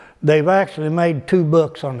 They've actually made 2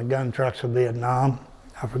 books on the gun trucks of Vietnam.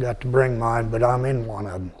 I forgot to bring mine, but I'm in one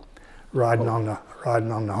of them, riding on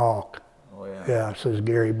the Hawk. Oh yeah. Yeah, it says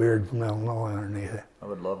Gary Beard from Illinois underneath it. I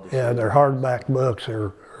would love to see Yeah, they're hardback books.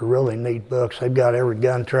 They're really neat books. They've got every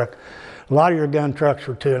gun truck. A lot of your gun trucks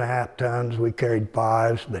were 2.5 tons. We carried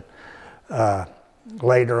 5s, but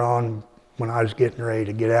later on, when I was getting ready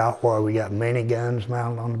to get out, we got miniguns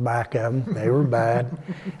mounted on the back of them. They were bad.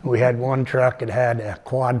 We had one truck that had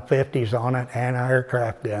quad 50s on it,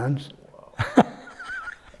 anti-aircraft guns.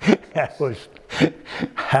 That was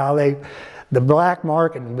how the black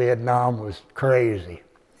market in Vietnam was crazy.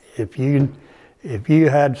 If you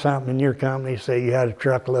had something in your company, say you had a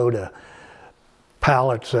truckload of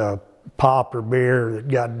pallets of pop or beer that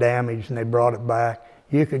got damaged and they brought it back,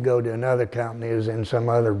 you could go to another company that was in some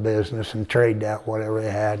other business and trade that whatever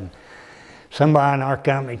they had. And somebody in our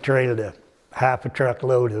company traded half a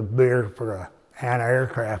truckload of beer for an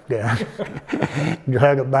anti-aircraft gun.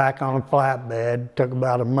 Drug it back on a flatbed. Took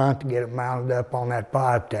about a month to get it mounted up on that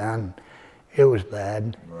 5-ton. It was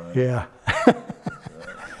bad. Right. Yeah.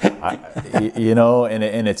 You know,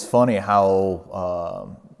 and it's funny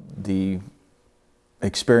how the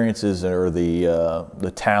experiences or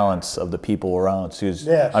the talents of the people around. Yes,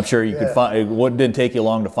 I'm sure you could find. It didn't take you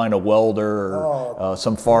long to find a welder or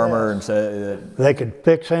some farmer and say they could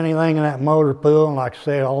fix anything in that motor pool. And like I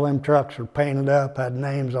said, all them trucks were painted up, had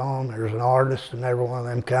names on them. There's an artist in every one of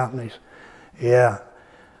them companies. Yeah,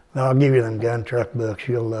 I'll give you them gun truck books.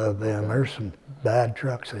 You'll love them. There's some bad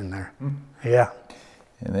trucks in there. Yeah.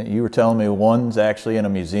 And then you were telling me one's actually in a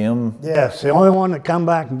museum? Yes, the only one that come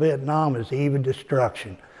back from Vietnam is Eve of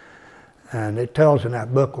Destruction. And it tells in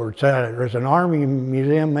that book where it's at. There's an Army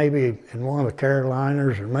museum maybe in one of the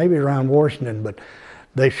Carolinas or maybe around Washington, but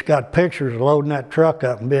they've got pictures of loading that truck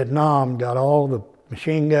up in Vietnam, got all the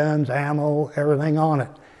machine guns, ammo, everything on it.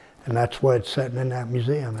 And that's why it's sitting in that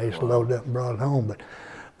museum. They just loaded it up and brought it home. But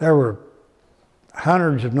there were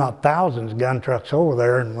hundreds, if not thousands, of gun trucks over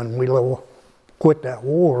there, and when we quit that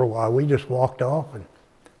war, why, we just walked off and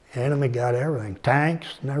the enemy got everything. Tanks,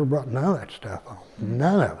 never brought none of that stuff home.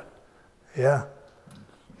 None of it. Yeah.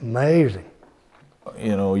 Amazing.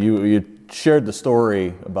 You know, you shared the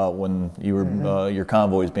story about when you were your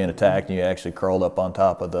convoy was being attacked and you actually crawled up on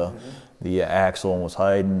top of the axle and was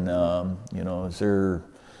hiding. You know, is there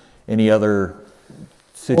any other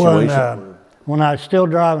situation? When I was still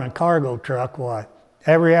driving a cargo truck, why,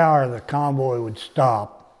 every hour the convoy would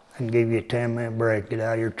stop and give you a 10-minute break, get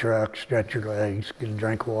out of your truck, stretch your legs, get a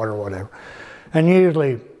drink of water, whatever. And usually,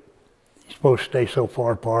 you're supposed to stay so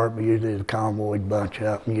far apart, but usually the convoy would bunch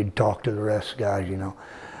up and you'd talk to the rest of the guys, you know.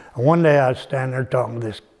 And one day I was standing there talking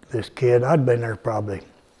to this kid. I'd been there probably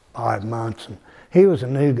 5 months, and He was a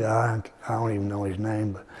new guy. I don't even know his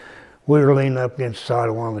name, but we were leaning up against the side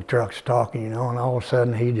of one of the trucks talking, you know, and all of a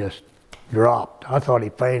sudden he just dropped. I thought he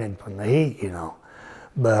fainted from the heat, you know,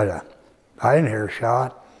 but I didn't hear a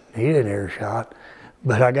shot. He didn't hear a shot.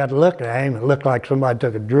 But I got to look at him. It looked like somebody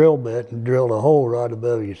took a drill bit and drilled a hole right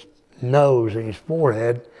above his nose and his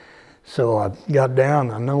forehead. So I got down.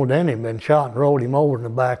 I know then he'd been shot and rolled him over and the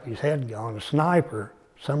back of his head gone. A sniper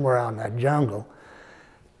somewhere out in that jungle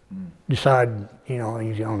decided, you know,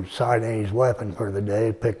 he's going to sight in his weapon for the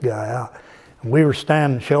day, pick the guy out. And we were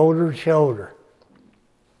standing shoulder to shoulder.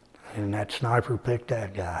 And that sniper picked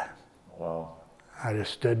that guy. Wow. I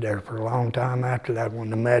just stood there for a long time after that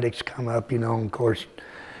when the medics come up, you know, and of course,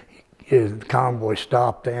 the convoy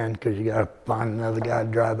stopped then because you got to find another guy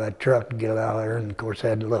to drive that truck to get out of there. And of course, I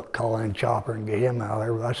had to call in Chopper and get him out of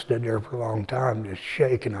there. But I stood there for a long time just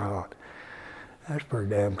shaking. I thought, that's pretty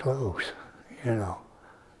damn close, you know.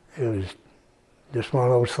 It was just one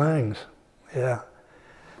of those things, yeah.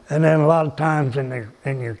 And then a lot of times in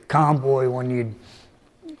your convoy when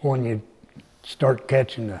you start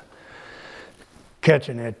catching the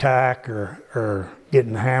attack or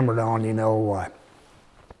getting hammered on, you know,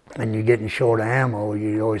 and you're getting short of ammo,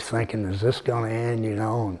 you're always thinking, is this going to end, you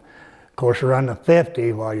know? And of course, you're running a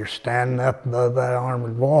 50 while you're standing up above that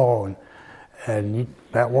armored wall. And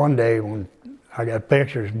that one day when I got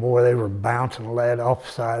pictures, boy, they were bouncing lead off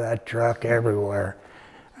the side of that truck everywhere.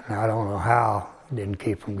 And I don't know how it didn't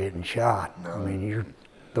keep from getting shot. I mean,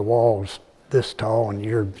 the wall's this tall and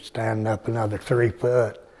you're standing up another 3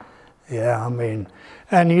 foot. Yeah, I mean,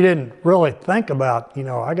 and you didn't really think about, you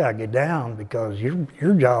know, I got to get down because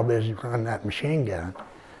your job is to run that machine gun.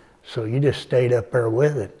 So you just stayed up there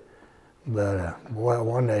with it. But boy,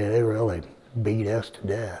 one day they really beat us to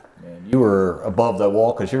death. And you were above that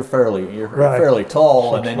wall because you're fairly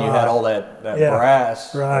tall, 6'5", and then you had all that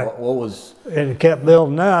brass. Right. What was? And it kept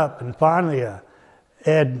building up, and finally,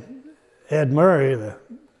 Ed Murray,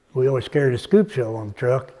 we always carried a scoop shovel on the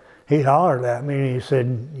truck. He hollered at me and he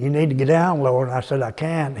said, "You need to get down lower." And I said, "I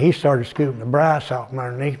can't." He started scooping the brass out from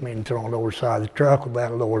underneath me and throwing it over the side of the truck. Well,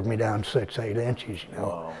 that lowered me down 6-8 inches, you know.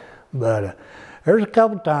 Wow. But there's a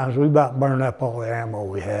couple times we about burned up all the ammo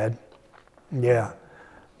we had. Yeah.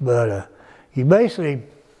 But you basically,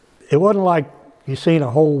 it wasn't like you seen a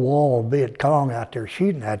whole wall of Viet Cong out there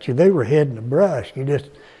shooting at you. They were hid in the brush.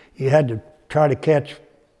 You had to try to catch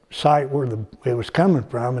sight where it was coming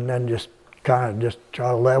from and then just kind of try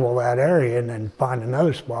to level that area and then find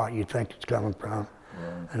another spot you think it's coming from.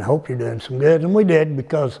 Right. And hope you're doing some good. And we did,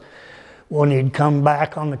 because when you'd come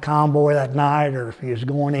back on the convoy that night, or if you was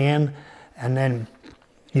going in and then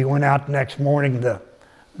you went out the next morning, the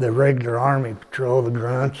regular Army patrol, the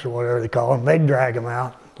grunts or whatever they call them, they'd drag them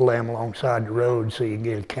out, lay them alongside the road so you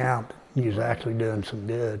get a count. You was actually doing some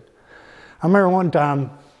good. I remember one time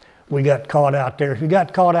we got caught out there. If you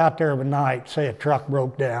got caught out there of a night, say a truck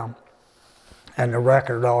broke down and the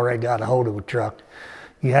wrecker had already got a hold of a truck,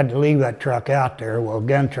 you had to leave that truck out there. Well, a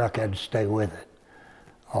gun truck had to stay with it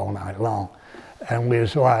all night long. And we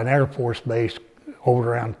was at an Air Force base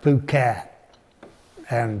over around Phuket,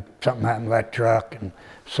 and something happened to that truck, and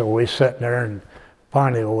so we sitting there, and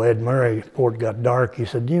finally old Ed Murray, before it got dark, he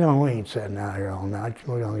said, "You know, we ain't sitting out here all night.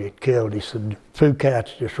 We're gonna get killed." He said,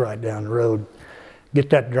 "Phuket's just right down the road. Get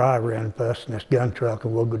that driver in with us in this gun truck,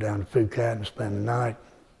 and we'll go down to Phuket and spend the night.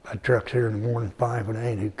 That truck's here in the morning, fine. If it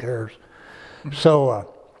ain't, who cares?" So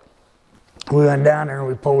we went down there and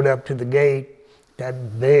we pulled up to the gate,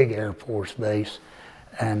 that big Air Force base,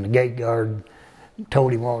 and the gate guard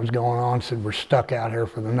told him what was going on, said, "We're stuck out here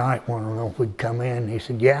for the night, want to know if we could come in." He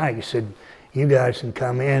said, "Yeah." He said, "You guys can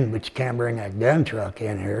come in, but you can't bring that gun truck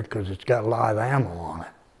in here because it's got live ammo on it."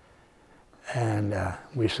 And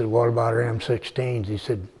we said, "What about our M16s?" He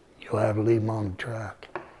said, "You'll have to leave them on the truck."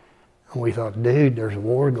 And we thought, dude, there's a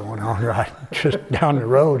war going on right just down the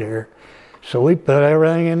road here. So we put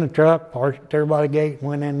everything in the truck, parked it there by the gate,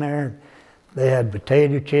 went in there. They had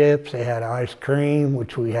potato chips, they had ice cream,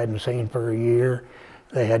 which we hadn't seen for a year.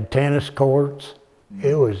 They had tennis courts.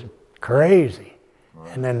 It was crazy.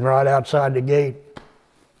 Right. And then right outside the gate,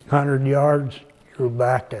 100 yards, you're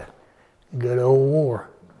back to good old war.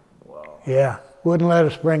 Wow. Yeah, wouldn't let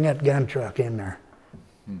us bring that gun truck in there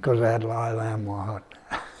because they had live ammo on it.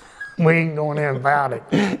 We ain't going in about it.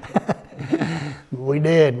 We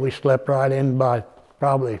did. We slept right in by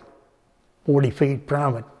probably 40 feet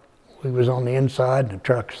from it. We was on the inside and the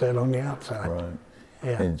truck sat on the outside. Right.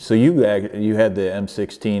 Yeah. And so you had the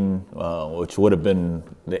M16, which would have been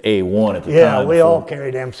the A1 at the time. Yeah, we all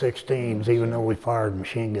carried M16s, even though we fired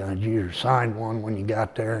machine guns. You signed one when you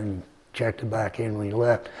got there and checked it back in when you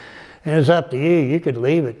left. And it's up to you. You could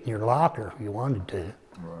leave it in your locker if you wanted to,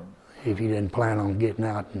 if you didn't plan on getting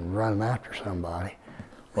out and running after somebody.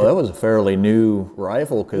 Well, that was a fairly new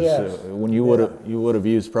rifle, because Yes. when you would have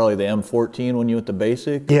used probably the M14 when you went to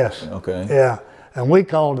basic. Yes. Okay. Yeah, and we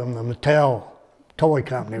called them the Mattel Toy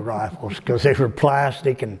Company rifles because they were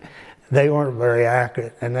plastic and they weren't very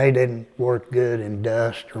accurate, and they didn't work good in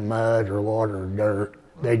dust or mud or water or dirt.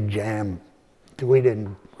 They'd jam. We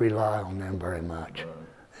didn't rely on them very much.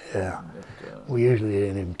 Yeah, we usually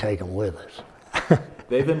didn't even take them with us.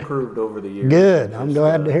 They've improved over the years. Good, I'm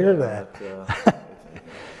glad to hear that.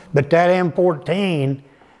 But that M14,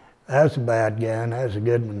 that's a bad gun. That's a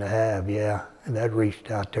good one to have, yeah. And that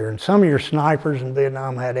reached out there. And some of your snipers in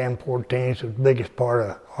Vietnam had M14s. The biggest part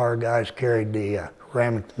of our guys carried the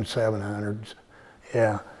Remington 700s,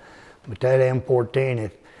 yeah. But that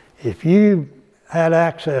M14, if you had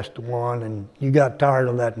access to one and you got tired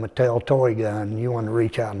of that Mattel toy gun and you want to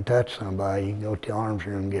reach out and touch somebody, you can go to the arms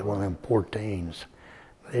room and get one of them 14s.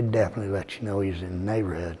 They'd definitely let you know he was in the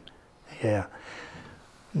neighborhood, yeah.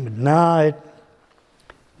 But now it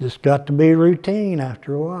just got to be routine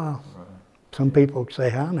after a while. Right. Some people say,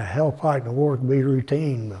 how in the hell fighting a war can be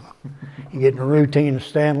routine? But you get in a routine to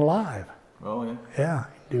stand alive. Oh, yeah. Yeah,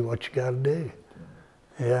 do what you got to do.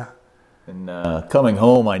 Yeah. And coming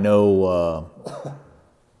home, I know,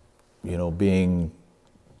 you know, being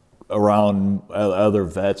around other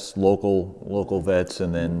vets, local vets,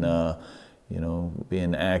 and then, you know,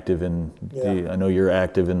 being active in, I know you're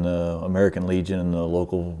active in the American Legion and the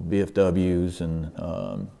local VFWs,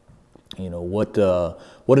 and, you know,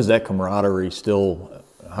 what is that camaraderie still,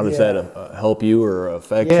 how does that help you or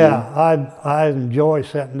affect you? Yeah, I enjoy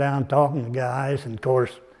sitting down talking to guys, and of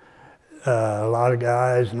course, a lot of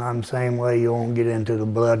guys, and I'm the same way, you won't get into the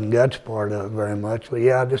blood and guts part of it very much, but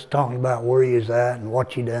yeah, just talking about where you was at and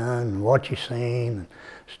what you done and what you seen and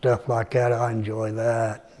stuff like that, I enjoy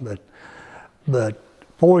that. But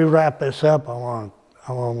before we wrap this up, I want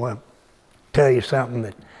to tell you something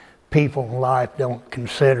that people in life don't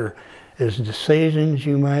consider is decisions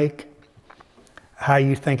you make, how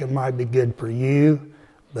you think it might be good for you,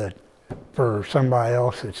 but for somebody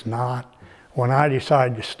else it's not. When I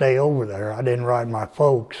decided to stay over there, I didn't write my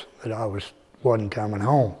folks that I wasn't coming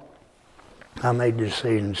home. I made the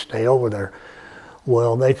decision to stay over there.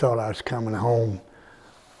 Well, they thought I was coming home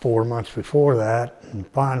 4 months before that, and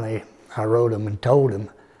finally I wrote them and told them,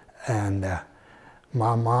 and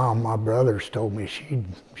my mom, my brothers told me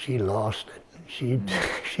she lost it.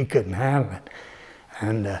 She couldn't handle it.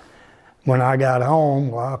 And when I got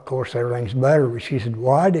home, well, of course everything's better, but she said,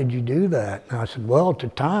 why did you do that? And I said, well, at the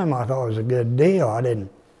time I thought it was a good deal. I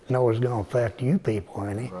didn't know it was going to affect you people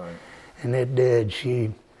any. Right. And it did.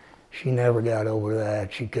 She never got over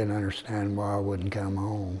that. She couldn't understand why I wouldn't come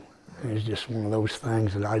home. It was just one of those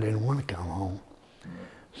things that I didn't want to come home.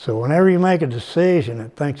 So whenever you make a decision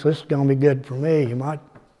that thinks this is going to be good for me, you might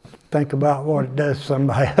think about what it does to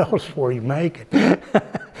somebody else before you make it.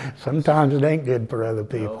 Sometimes it ain't good for other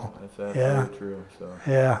people. No, that's absolutely true. So.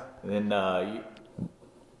 Yeah. And then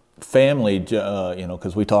family, you know,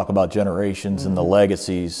 because we talk about generations and the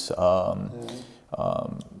legacies.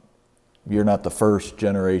 You're not the first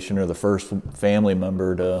generation or the first family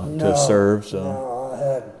member to serve. So. No, I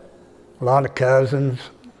had a lot of cousins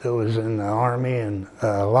that was in the Army, and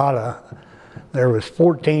there was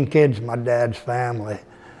 14 kids in my dad's family,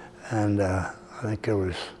 and I think there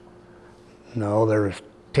was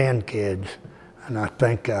 10 kids, and I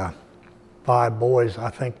think 5 boys. I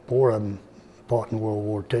think 4 of them fought in World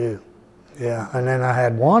War II. Yeah, and then I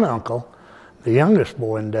had one uncle, the youngest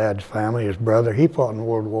boy in Dad's family, his brother, he fought in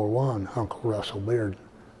World War I, Uncle Russell Beard.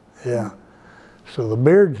 Yeah, so the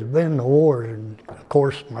Beards have been in the war, and of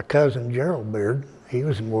course my cousin Gerald Beard, he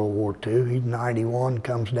was in World War II. He's 91,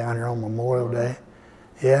 comes down here on Memorial Day.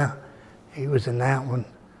 Yeah, he was in that one.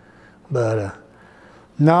 But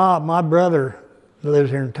no, my brother lives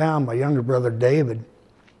here in town, my younger brother David.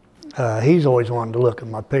 He's always wanted to look at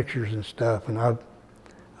my pictures and stuff, and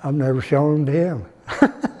I've never shown them to him.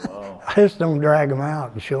 Wow. I just don't drag them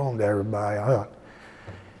out and show them to everybody. I thought,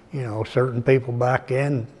 you know, certain people back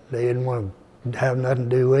then, they didn't want to have nothing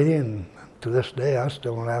to do with you, and to this day, I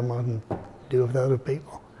still don't have nothing to do with other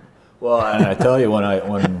people. Well, and I tell you,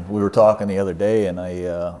 when we were talking the other day, and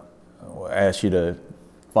I asked you to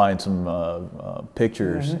find some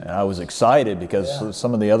pictures, and I was excited because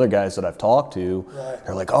some of the other guys that I've talked to,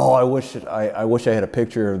 they're like, "Oh, I wish I had a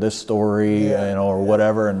picture of this story, you know, or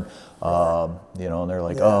whatever," and you know, and they're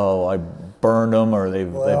like, "Oh, burned them, or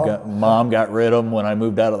they've got, mom got rid of them when I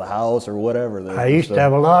moved out of the house, or whatever. I used to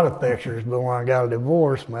have a lot of pictures, but when I got a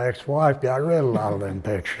divorce, my ex-wife got rid of a lot of them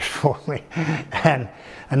pictures for me. And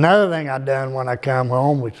another thing I done when I come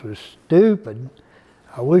home, which was stupid,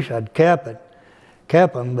 I wish I'd kept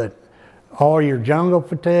them, but all your jungle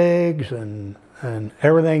fatigues and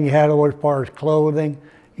everything you had over as far as clothing,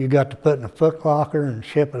 you got to put in a Foot Locker and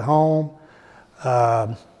ship it home.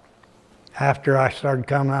 After I started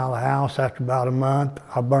coming out of the house, after about a month,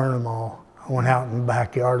 I burned them all. I went out in the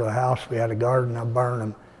backyard of the house. We had a garden. I burned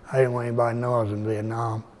them. I didn't want anybody to know I was in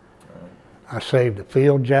Vietnam. I saved a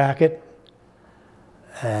field jacket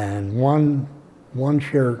and one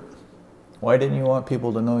shirt. Why didn't you want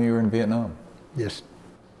people to know you were in Vietnam? Just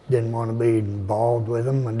didn't want to be involved with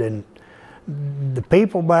them. The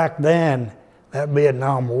people back then, that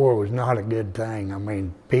Vietnam War was not a good thing. I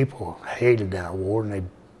mean, people hated that war, and they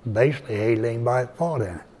basically hated anybody that fought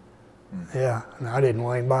in it. Yeah, and I didn't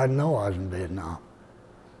want anybody to know I was in Vietnam.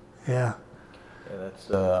 Yeah. That's,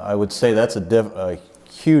 I would say that's a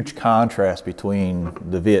huge contrast between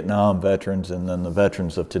the Vietnam veterans and then the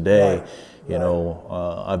veterans of today. Right. You know,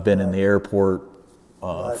 I've been in the airport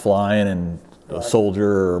flying, and a soldier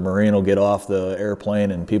or a Marine will get off the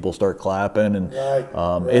airplane and people start clapping, and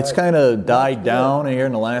it's kind of died down here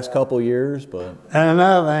in the last couple of years. But and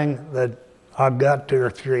another thing, that I've got 2 or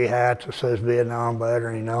 3 hats that says Vietnam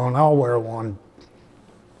veteran, you know, and I'll wear one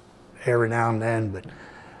every now and then, but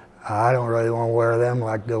I don't really want to wear them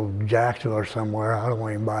like go to Jacksonville or somewhere. I don't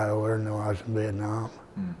want anybody over to know I was in Vietnam.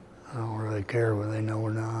 I don't really care whether they know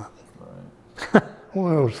or not. Right.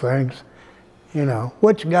 One of those things, you know.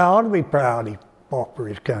 Which guy ought to be proud he fought for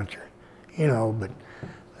his country, you know, but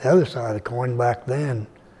the other side of the coin back then,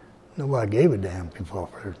 nobody gave a damn if he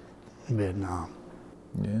fought for Vietnam.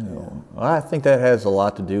 Yeah, I think that has a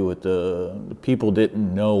lot to do with the people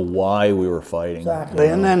didn't know why we were fighting. Exactly,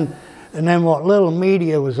 you know? and then what little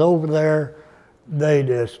media was over there, they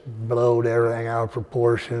just blowed everything out of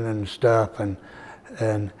proportion and stuff. And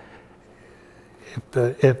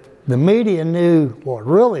if the media knew what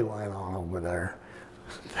really went on over there,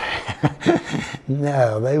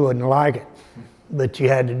 no, they wouldn't like it. But you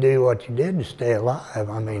had to do what you did to stay alive.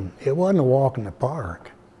 I mean, it wasn't a walk in the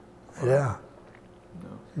park. Yeah.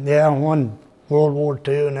 Yeah, when World War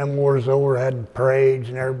II and them wars over, had parades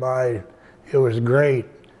and everybody, it was great.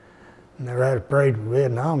 Never had a parade for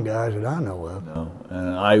Vietnam guys that I know of. No,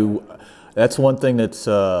 and that's one thing that's,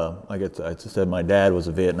 like I said, my dad was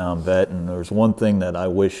a Vietnam vet, and there's one thing that I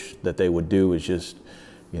wish that they would do is just,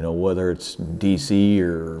 you know, whether it's DC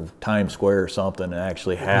or Times Square or something, and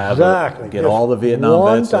actually have get just all the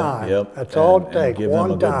Vietnam vets. Time. Yep, that's all it takes,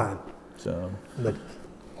 one time. So, but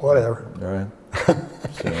whatever. All right.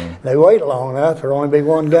 So. They wait long enough, there'll only be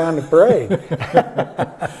one guy in the parade.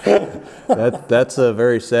 That's a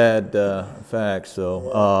very sad fact.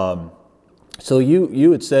 So, so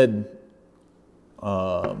you had said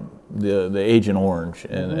the Agent Orange,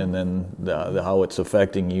 and then how it's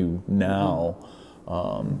affecting you now.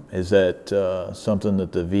 Is that something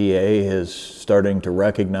that the VA is starting to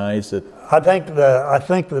recognize? That I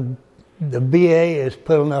think the VA is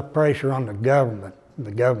putting enough pressure on the government. The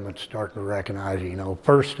government's starting to recognize it. You know,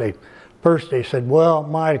 first they said, well, it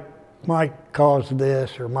might cause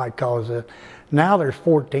this or might cause that. Now there's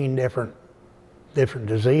 14 different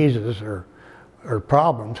diseases or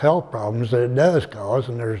problems, health problems that it does cause,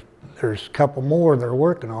 and there's a couple more they're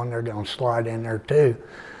working on. They're going to slide in there too.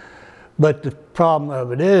 But the problem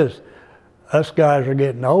of it is, us guys are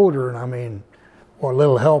getting older, and I mean, what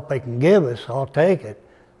little help they can give us, I'll take it,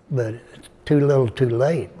 but it's too little, too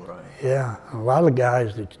late. Right. Yeah, a lot of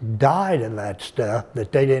guys that died of that stuff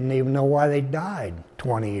that they didn't even know why they died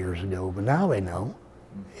 20 years ago, but now they know.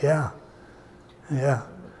 Yeah, yeah.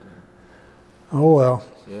 Oh well.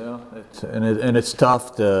 Yeah, it's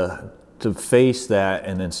tough to face that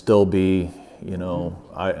and then still be, you know,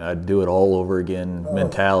 I'd do it all over again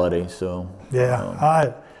mentality. So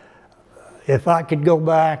yeah, if I could go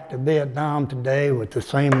back to Vietnam today with the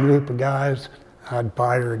same group of guys, I'd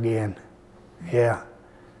fight her again. Yeah.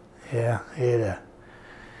 Yeah, it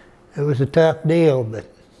was a tough deal, but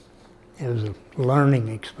it was a learning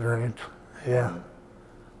experience. Yeah.